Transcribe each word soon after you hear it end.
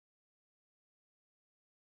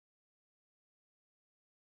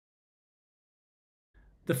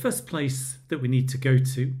The first place that we need to go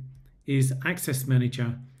to is Access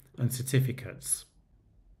Manager and Certificates.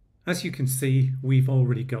 As you can see, we've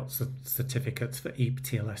already got some certificates for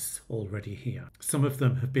EAP-TLS already here. Some of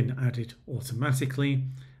them have been added automatically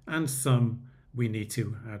and some we need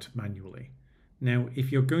to add manually. Now, if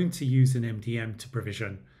you're going to use an MDM to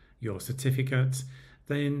provision your certificate,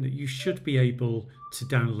 then you should be able to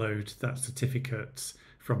download that certificate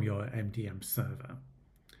from your MDM server.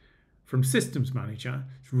 From Systems Manager,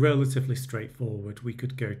 it's relatively straightforward. We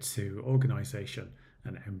could go to Organization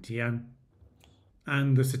and MDM,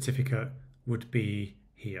 and the certificate would be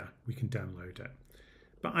here. We can download it.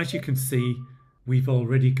 But as you can see, we've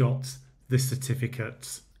already got this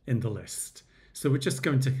certificate in the list. So we're just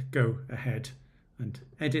going to go ahead and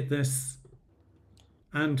edit this,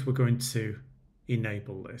 and we're going to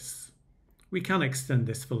enable this. We can extend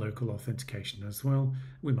this for local authentication as well.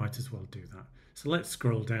 We might as well do that. So let's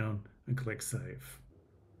scroll down and click Save.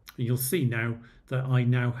 And you'll see now that I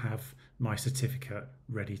now have my certificate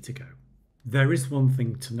ready to go. There is one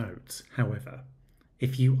thing to note, however.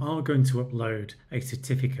 If you are going to upload a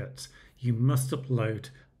certificate, you must upload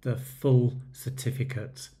the full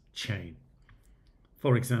certificate chain.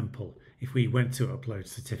 For example, if we went to upload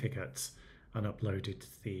certificates and uploaded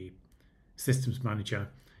the Systems Manager,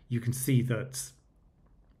 you can see that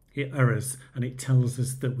it errors and it tells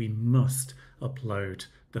us that we must upload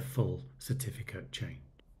the full certificate chain.